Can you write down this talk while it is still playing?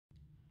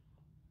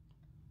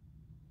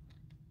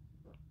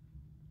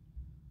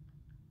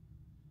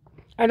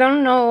I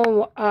don't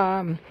know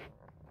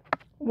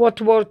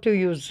what word to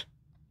use.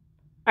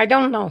 I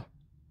don't know.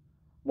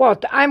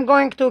 What? I'm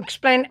going to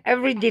explain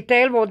every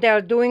detail what they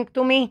are doing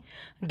to me.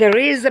 There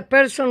is a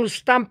person who's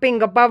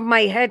stamping above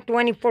my head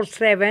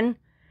 24/7.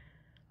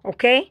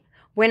 Okay?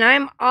 When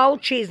I'm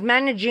out, she's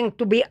managing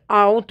to be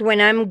out.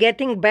 When I'm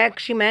getting back,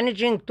 she's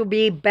managing to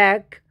be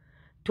back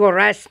to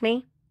harass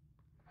me.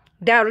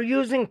 They are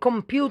using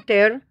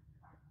computer.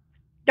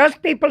 Those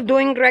people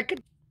doing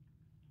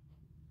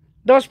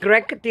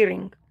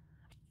racketeering.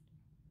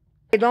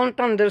 I don't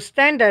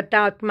understand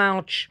that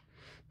much.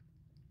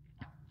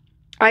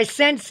 I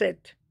sense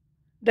it.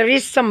 There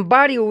is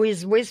somebody who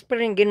is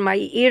whispering in my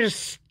ear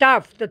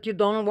stuff that you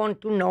don't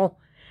want to know.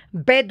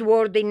 Bad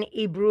word in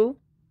Hebrew.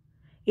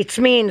 It's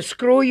mean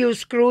screw you,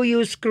 screw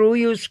you, screw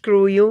you,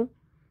 screw you.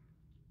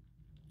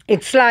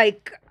 It's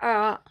like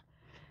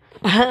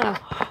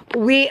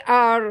we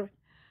are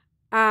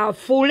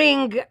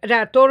fooling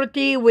the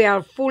authority, we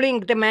are fooling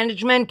the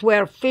management, we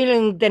are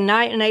fooling the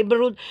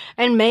neighborhood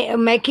and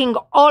making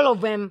all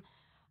of them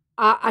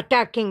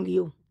attacking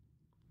you.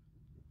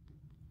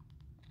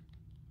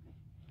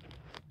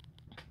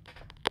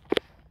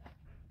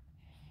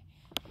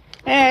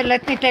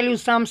 Let me tell you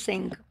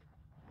something.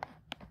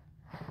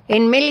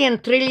 In million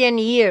trillion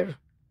year,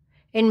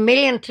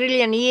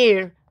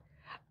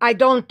 I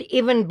don't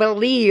even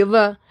believe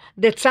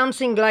that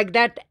something like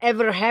that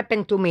ever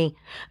happened to me.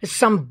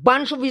 Some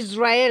bunch of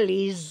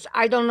Israelis,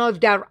 I don't know if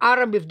they're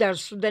Arab, if they're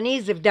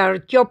Sudanese, if they're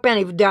Ethiopian,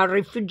 if they're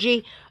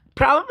refugee.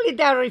 Probably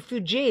they're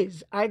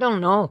refugees. I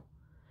don't know.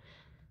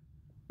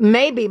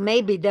 Maybe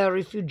they're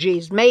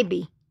refugees.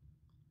 Maybe.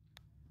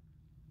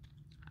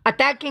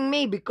 Attacking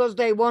me because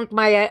they want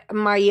my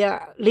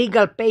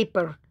legal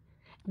paper.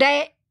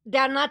 They're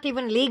not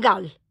even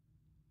legal.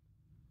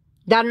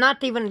 They're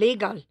not even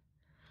legal.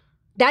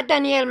 That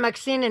Danielle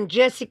Maxine and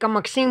Jessica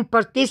Maxine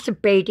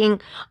participating,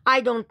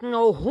 I don't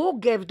know who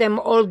gave them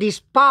all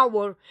this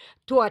power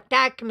to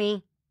attack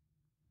me.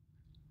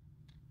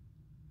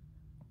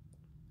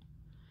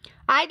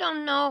 I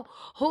don't know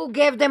who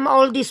gave them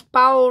all this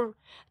power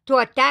to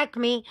attack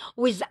me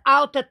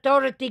without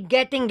authority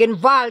getting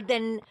involved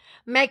and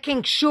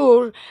making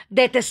sure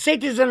that a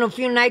citizen of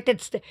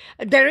United States...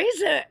 There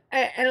is a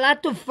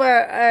lot of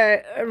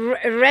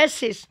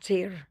racists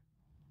here.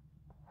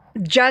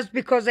 Just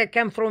because I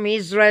come from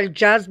Israel,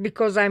 just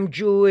because I'm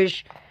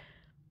Jewish.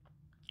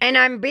 And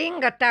I'm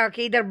being attacked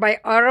either by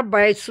Arab,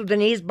 by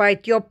Sudanese, by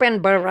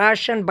Ethiopian, by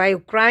Russian, by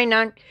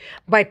Ukrainian,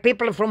 by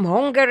people from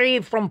Hungary,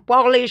 from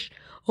Polish.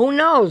 Who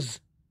knows?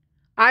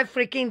 I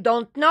freaking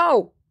don't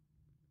know.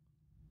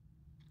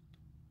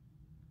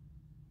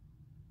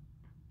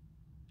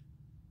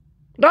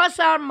 Those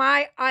are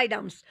my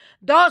items.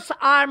 Those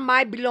are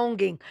my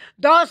belongings.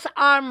 Those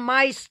are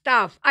my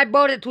stuff. I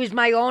bought it with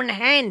my own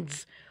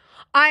hands.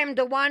 I am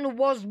the one who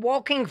was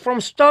walking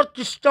from store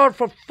to store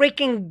for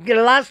freaking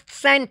last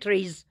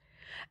centuries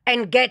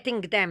and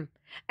getting them.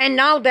 And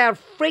now they're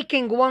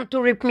freaking want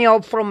to rip me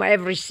off from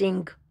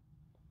everything.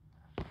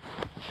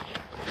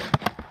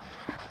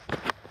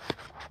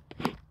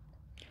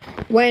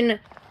 When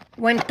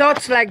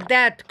thoughts like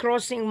that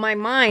crossing my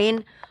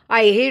mind,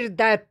 I hear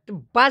that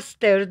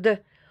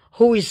bastard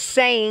who is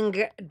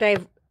saying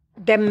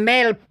the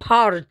male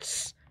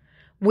parts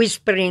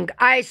whispering.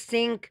 I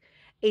think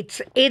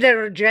it's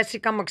either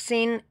Jessica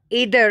Maxine,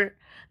 either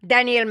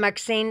Danielle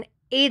Maxine,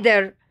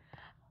 either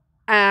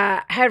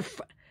her...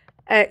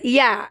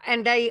 yeah,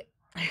 and I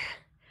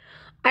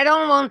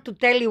don't want to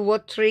tell you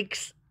what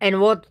tricks and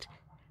what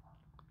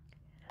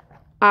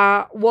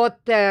I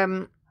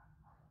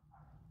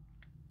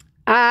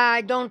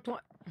don't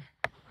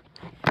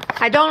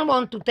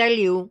want to tell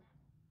you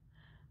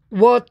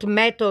what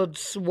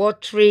methods,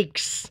 what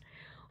tricks,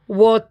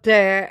 what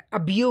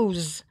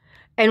abuse,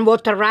 and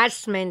what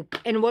harassment,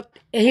 and what...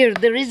 Here,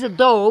 there is a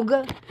dog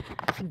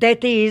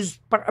that is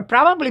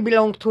probably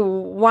belong to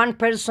one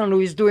person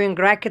who is doing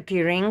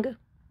racketeering,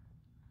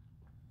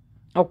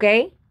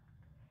 okay?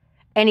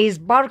 And he's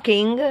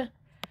barking,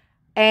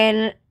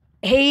 and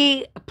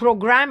he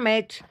programmed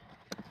it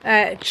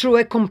through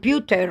a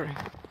computer.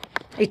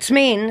 It's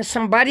mean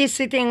somebody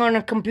sitting on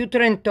a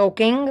computer and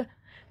talking,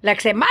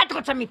 like say, מה את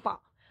רוצה מפה?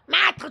 מה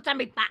את רוצה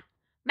מפה?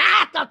 מה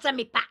את רוצה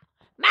מפה?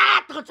 מה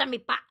את רוצה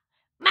מפה?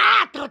 מה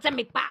את רוצה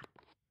מפה?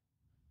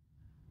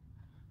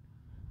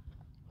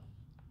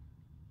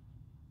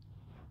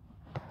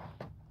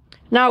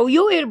 Now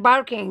you hear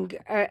barking,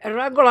 a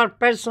regular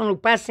person who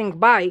passing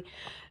by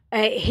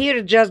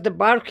hear just the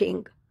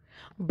barking.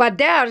 But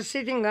they are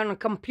sitting on a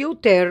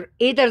computer,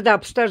 either the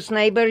upstairs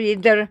neighbor,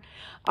 either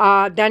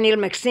Danielle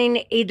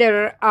Maxine,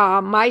 either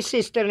my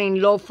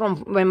sister-in-law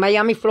from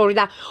Miami,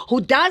 Florida,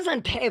 who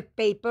doesn't have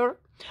paper,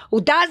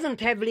 who doesn't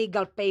have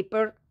legal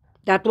paper.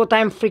 That's what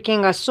I'm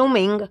freaking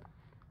assuming.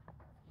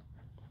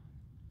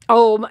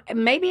 Oh,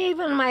 maybe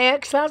even my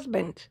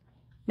ex-husband.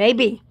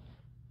 Maybe.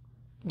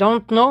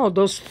 Don't know.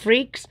 Those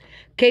freaks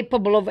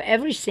capable of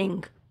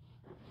everything.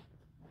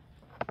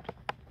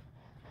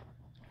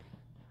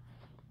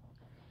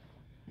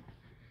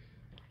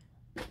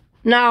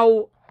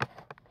 Now,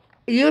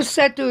 you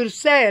said to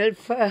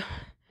yourself,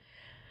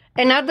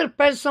 another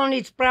person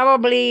is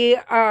probably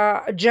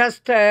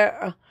just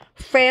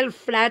fell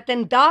flat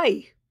and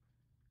die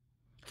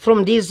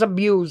from this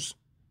abuse.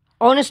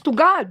 Honest to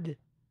God.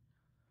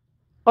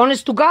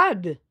 Honest to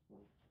God.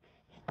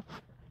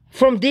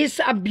 From this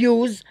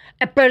abuse,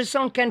 a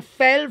person can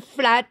fall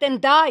flat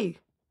and die.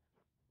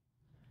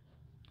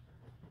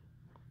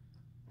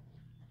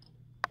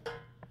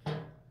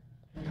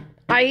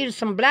 I hear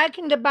some black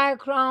in the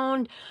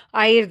background.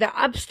 I hear the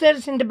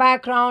upstairs in the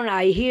background.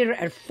 I hear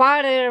her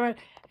father,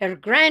 her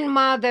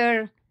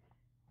grandmother.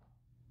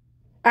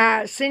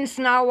 Since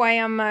now I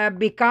am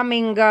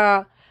becoming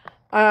how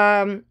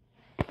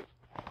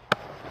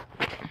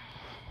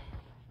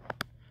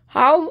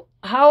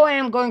I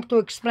am going to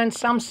explain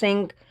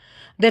something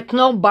that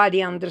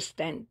nobody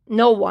understands.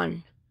 No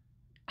one.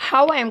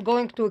 How I am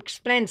going to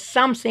explain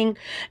something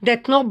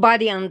that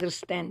nobody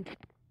understands.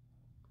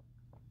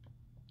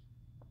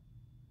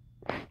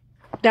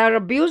 They're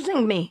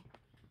abusing me.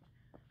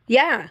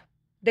 Yeah,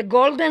 the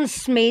Golden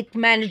Smith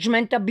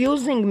management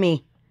abusing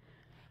me.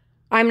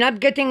 I'm not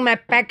getting my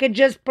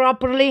packages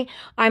properly.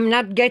 I'm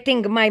not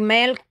getting my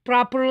mail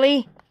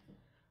properly.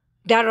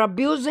 They're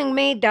abusing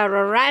me. They're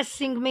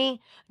harassing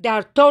me.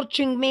 They're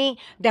torturing me.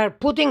 They're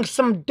putting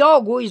some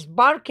dog who is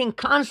barking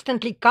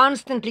constantly.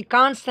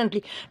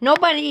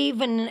 Nobody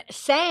even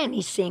say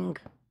anything.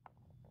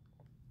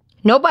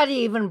 Nobody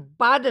even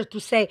bothered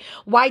to say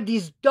why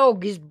this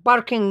dog is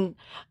barking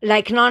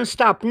like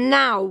nonstop.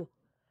 Now,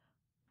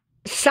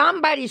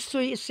 somebody's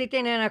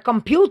sitting in a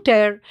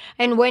computer,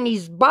 and when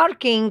he's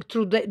barking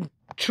through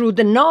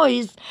the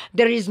noise,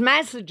 there is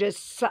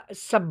messages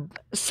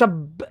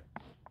subliminal.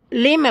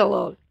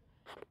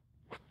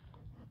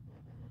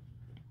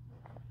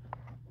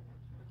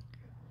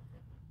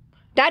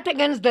 That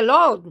against the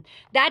law.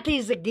 That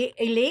is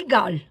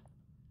illegal.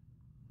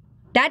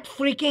 That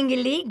freaking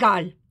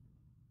illegal.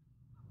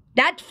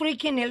 That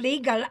freaking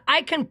illegal.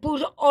 I can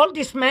put all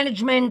these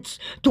managements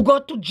to go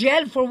to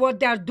jail for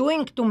what they are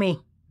doing to me.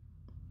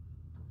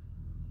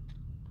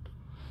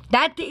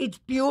 That is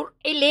pure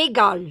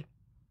illegal.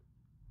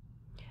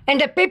 And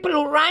the people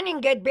who are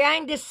running it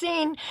behind the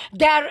scene,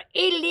 they are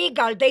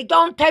illegal. They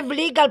don't have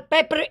legal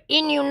paper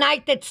in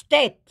United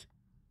States.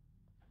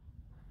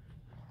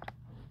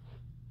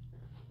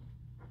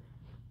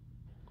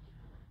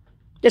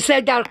 They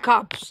say they are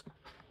cops.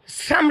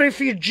 Some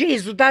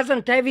refugees who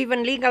doesn't have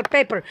even legal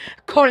paper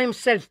call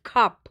himself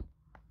cop.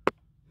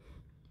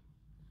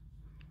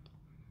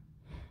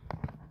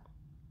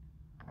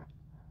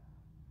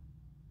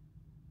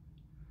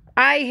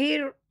 I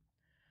hear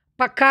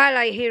Pakal,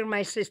 I hear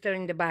my sister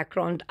in the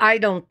background. I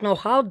don't know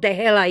how the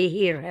hell I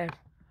hear her.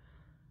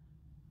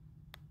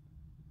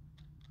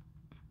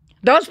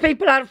 Those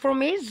people are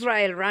from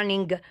Israel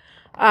running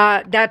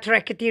that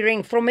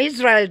racketeering, from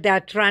Israel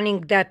that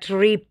running that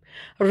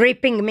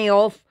ripping me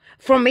off,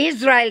 from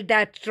Israel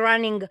that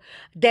running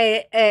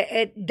the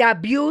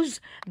abuse,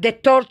 the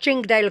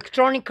torturing, the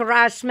electronic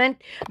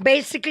harassment.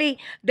 Basically,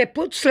 they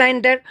put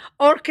slander,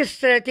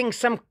 orchestrating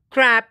some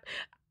crap,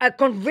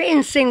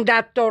 convincing the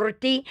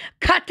authority,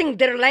 cutting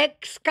their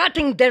legs,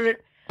 cutting their...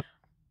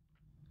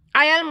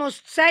 I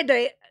almost said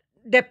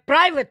the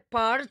private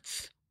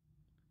parts.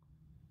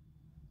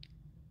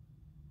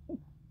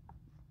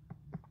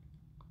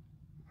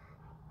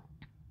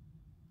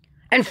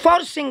 And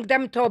forcing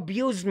them to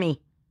abuse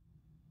me.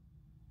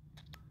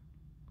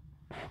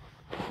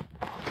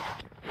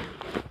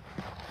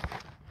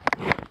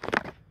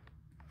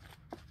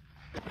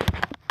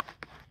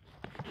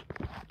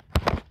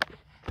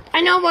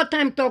 I know what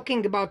I'm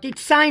talking about. It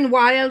sound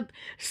wild,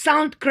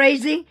 sound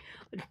crazy.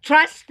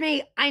 Trust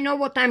me, I know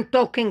what I'm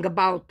talking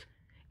about.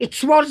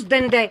 It's worse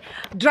than the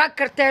drug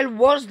cartel,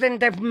 worse than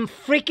the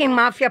freaking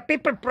mafia.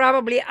 People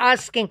probably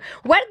asking,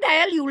 where the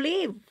hell you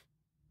live?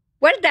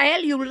 Where the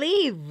hell you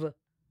live?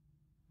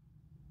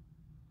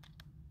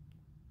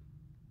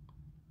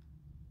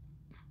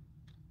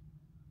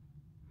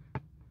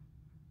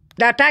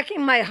 They're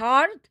attacking my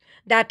heart.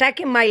 They're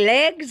attacking my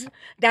legs.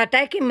 They're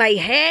attacking my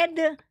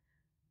head.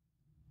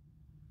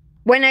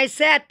 When I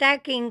say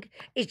attacking,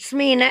 it's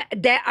mean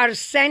they are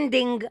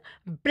sending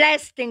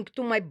blasting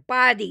to my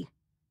body.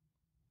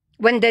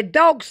 When the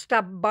dogs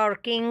stop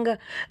barking,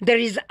 there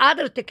is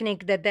other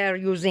technique that they are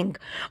using.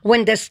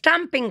 When the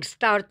stamping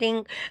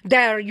starting, they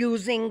are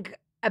using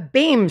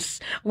beams.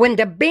 When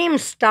the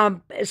beams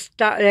stopping,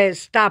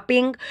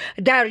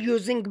 they are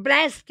using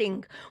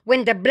blasting.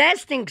 When the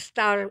blasting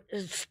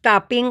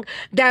stopping,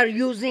 they are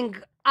using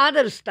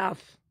other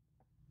stuff.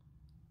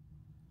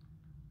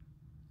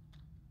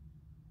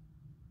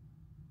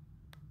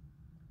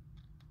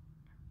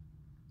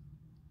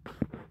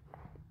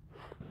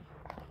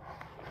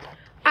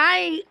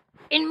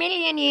 In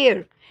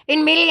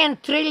million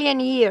trillion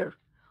year,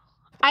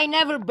 I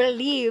never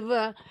believe,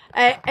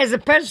 as a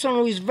person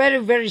who is very,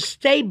 very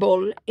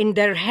stable in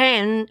their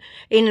hand,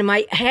 in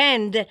my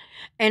hand,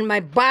 and my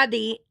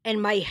body,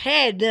 and my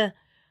head,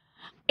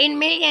 in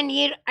million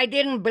year, I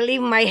didn't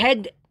believe my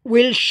head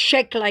will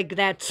shake like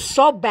that,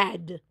 so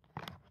bad.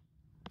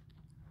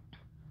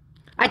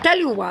 I tell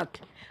you what,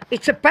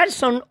 it's a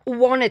person who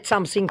wanted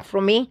something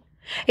from me.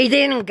 He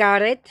didn't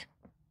get it.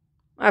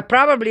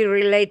 Probably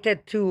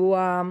related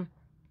to,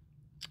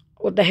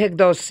 what the heck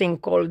those things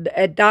called?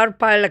 A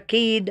DARPA, a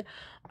kid,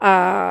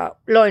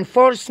 law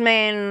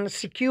enforcement,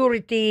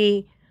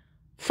 security,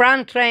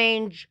 front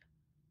range,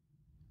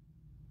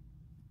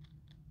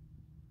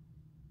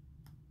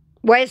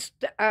 West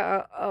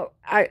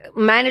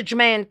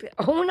management.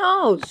 Who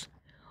knows?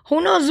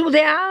 Who knows who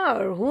they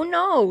are? Who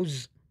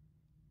knows?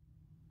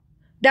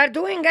 They're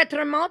doing it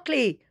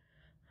remotely.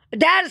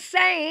 They're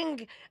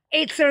saying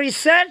it's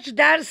research.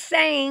 They're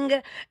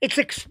saying it's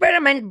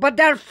experiment, but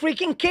they're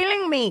freaking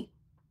killing me.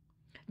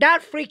 They're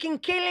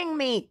freaking killing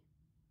me.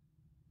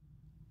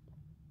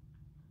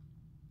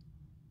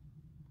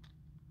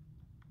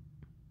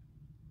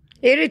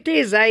 Here it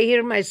is. I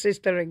hear my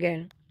sister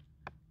again.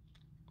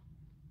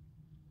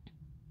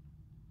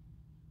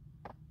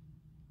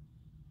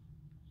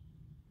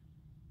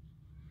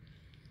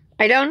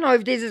 I don't know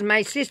if this is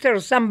my sister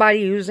or somebody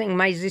using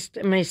my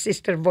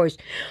sister voice.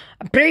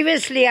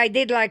 Previously, I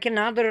did like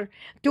another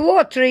 2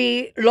 or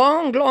 3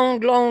 long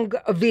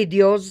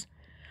videos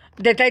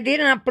that I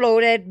didn't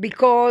upload it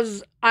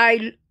because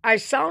I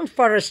sound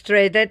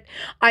frustrated.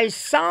 I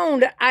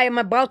am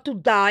about to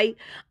die.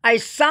 I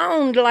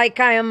sound like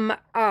I am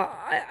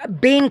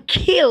being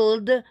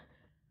killed.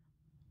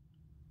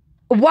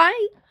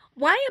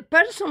 Why a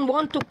person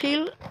want to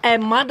kill a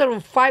mother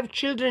of 5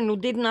 children who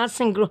did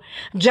nothing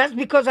just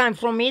because I'm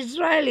from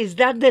Israel? Is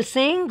that the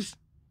things?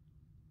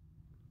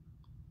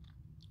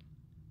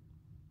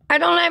 I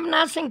don't have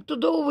nothing to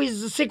do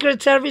with the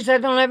Secret Service. I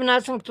don't have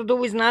nothing to do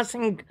with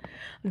nothing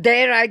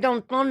there. I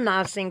don't know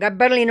nothing. I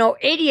barely know.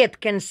 Idiot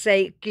can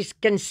see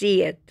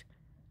it.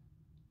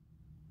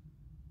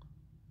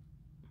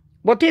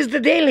 What is the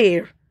deal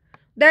here?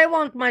 They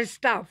want my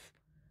stuff.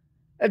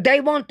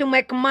 They want to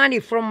make money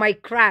from my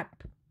crap.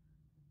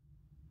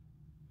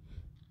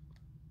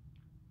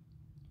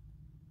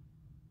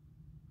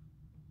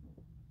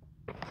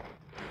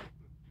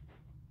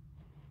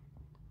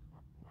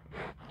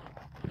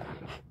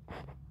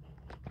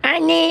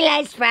 אני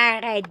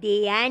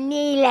לספרדי,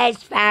 אני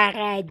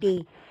לספרדי,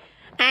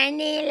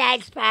 אני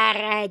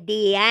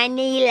לספרדי,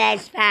 אני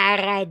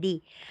לספרדי,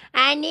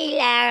 אני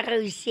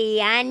לרוסי,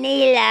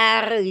 אני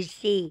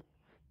לרוסי,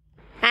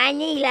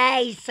 אני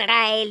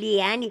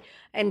לישראלי, אני...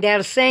 And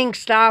they're saying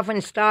stuff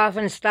and stuff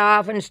and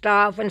stuff and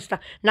stuff and stuff.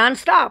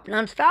 Non-stop,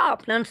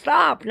 non-stop,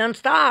 non-stop,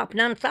 non-stop,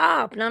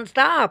 non-stop,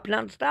 non-stop,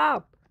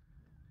 non-stop.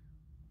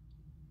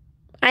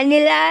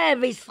 אני לא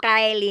אוהב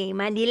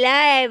ישראלים, אני לא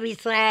אוהב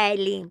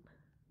ישראלים.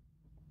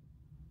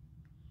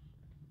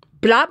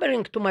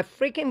 Blabbering to my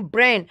freaking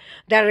brain.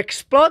 They're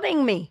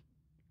exploding me.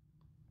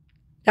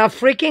 They're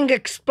freaking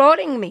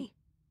exploding me.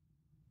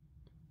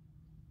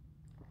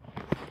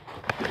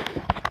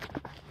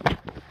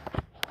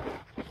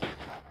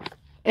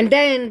 And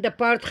then the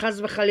part chas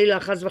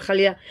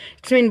v'chalila,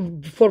 it's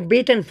been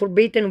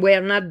forbidden, we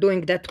are not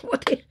doing that.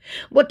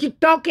 What you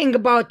talking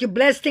about? You're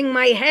blasting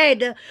my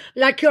head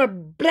like you're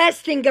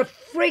blasting a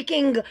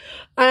freaking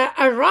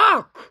a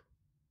rock.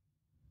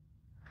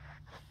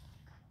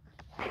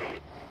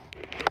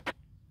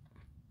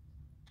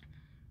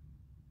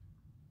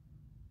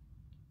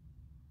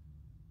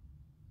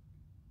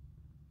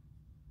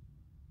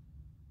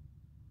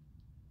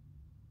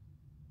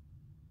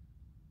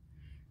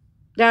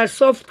 They are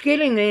soft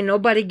killing me,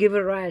 nobody give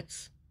a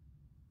rights.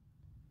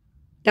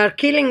 They are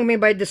killing me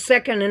by the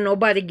second and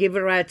nobody give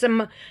a rights.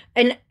 I'm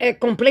a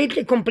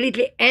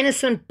completely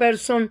innocent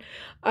person,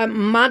 a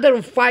mother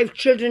of 5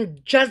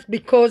 children, just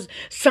because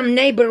some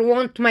neighbor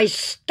want my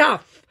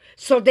stuff.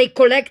 So they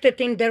collect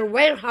it in their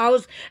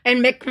warehouse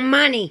and make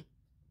money.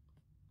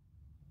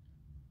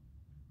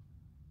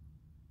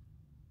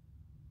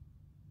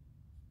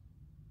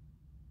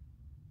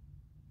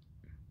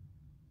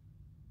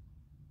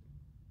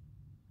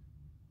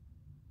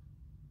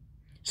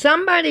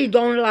 Somebody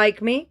don't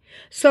like me,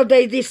 so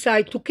they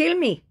decide to kill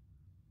me.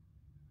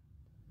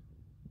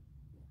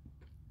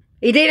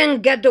 He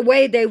didn't get the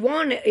way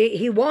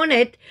he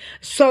wanted,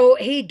 so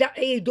he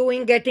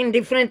doing it in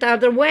different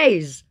other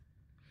ways.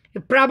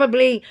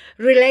 Probably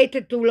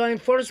related to law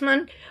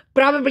enforcement,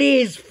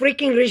 probably is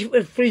freaking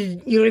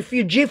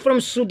refugee from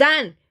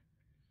Sudan,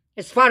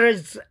 as far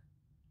as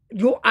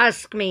you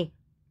ask me.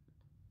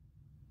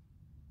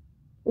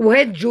 Who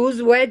had Jews,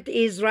 who had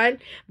Israel,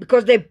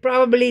 because they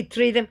probably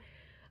treat them.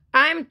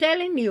 I'm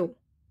telling you,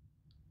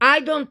 I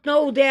don't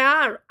know who they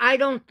are. I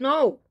don't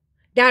know.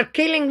 They are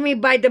killing me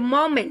by the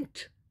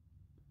moment.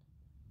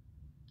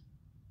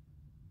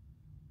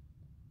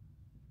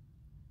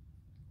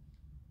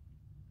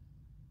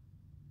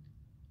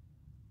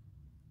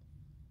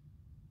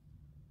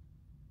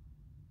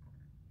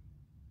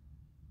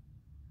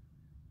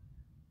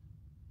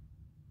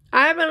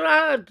 I have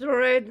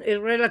a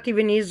relative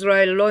in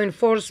Israel, law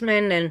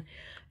enforcement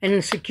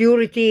and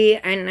security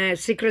and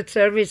secret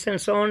service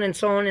and so on and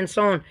so on and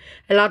so on.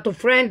 A lot of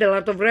friends, a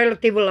lot of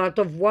relatives, a lot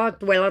of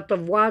what, a lot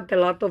of what, a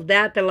lot of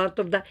that, a lot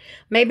of that.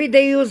 Maybe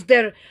they use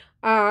their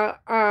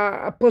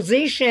a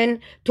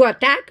position to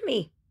attack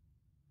me.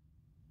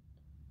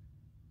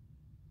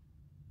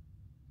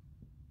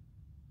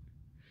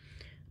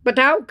 But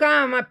how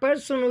come a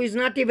person who is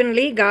not even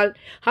legal,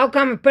 how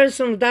come a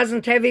person who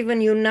doesn't have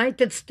even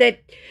United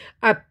States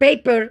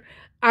paper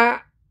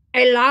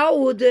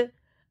allowed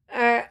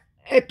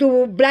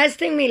to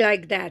blasting me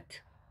like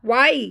that?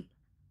 Why?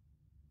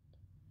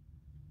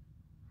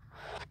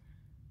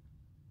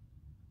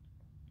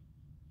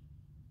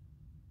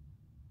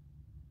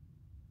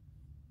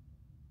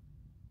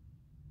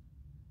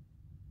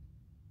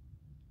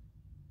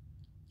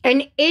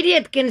 An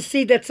idiot can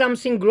see that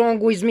something wrong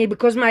with me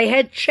because my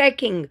head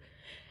checking.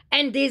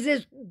 And this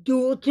is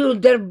due to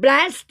their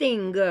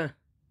blasting.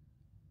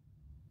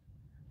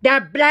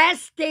 They're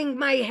blasting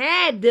my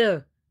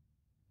head.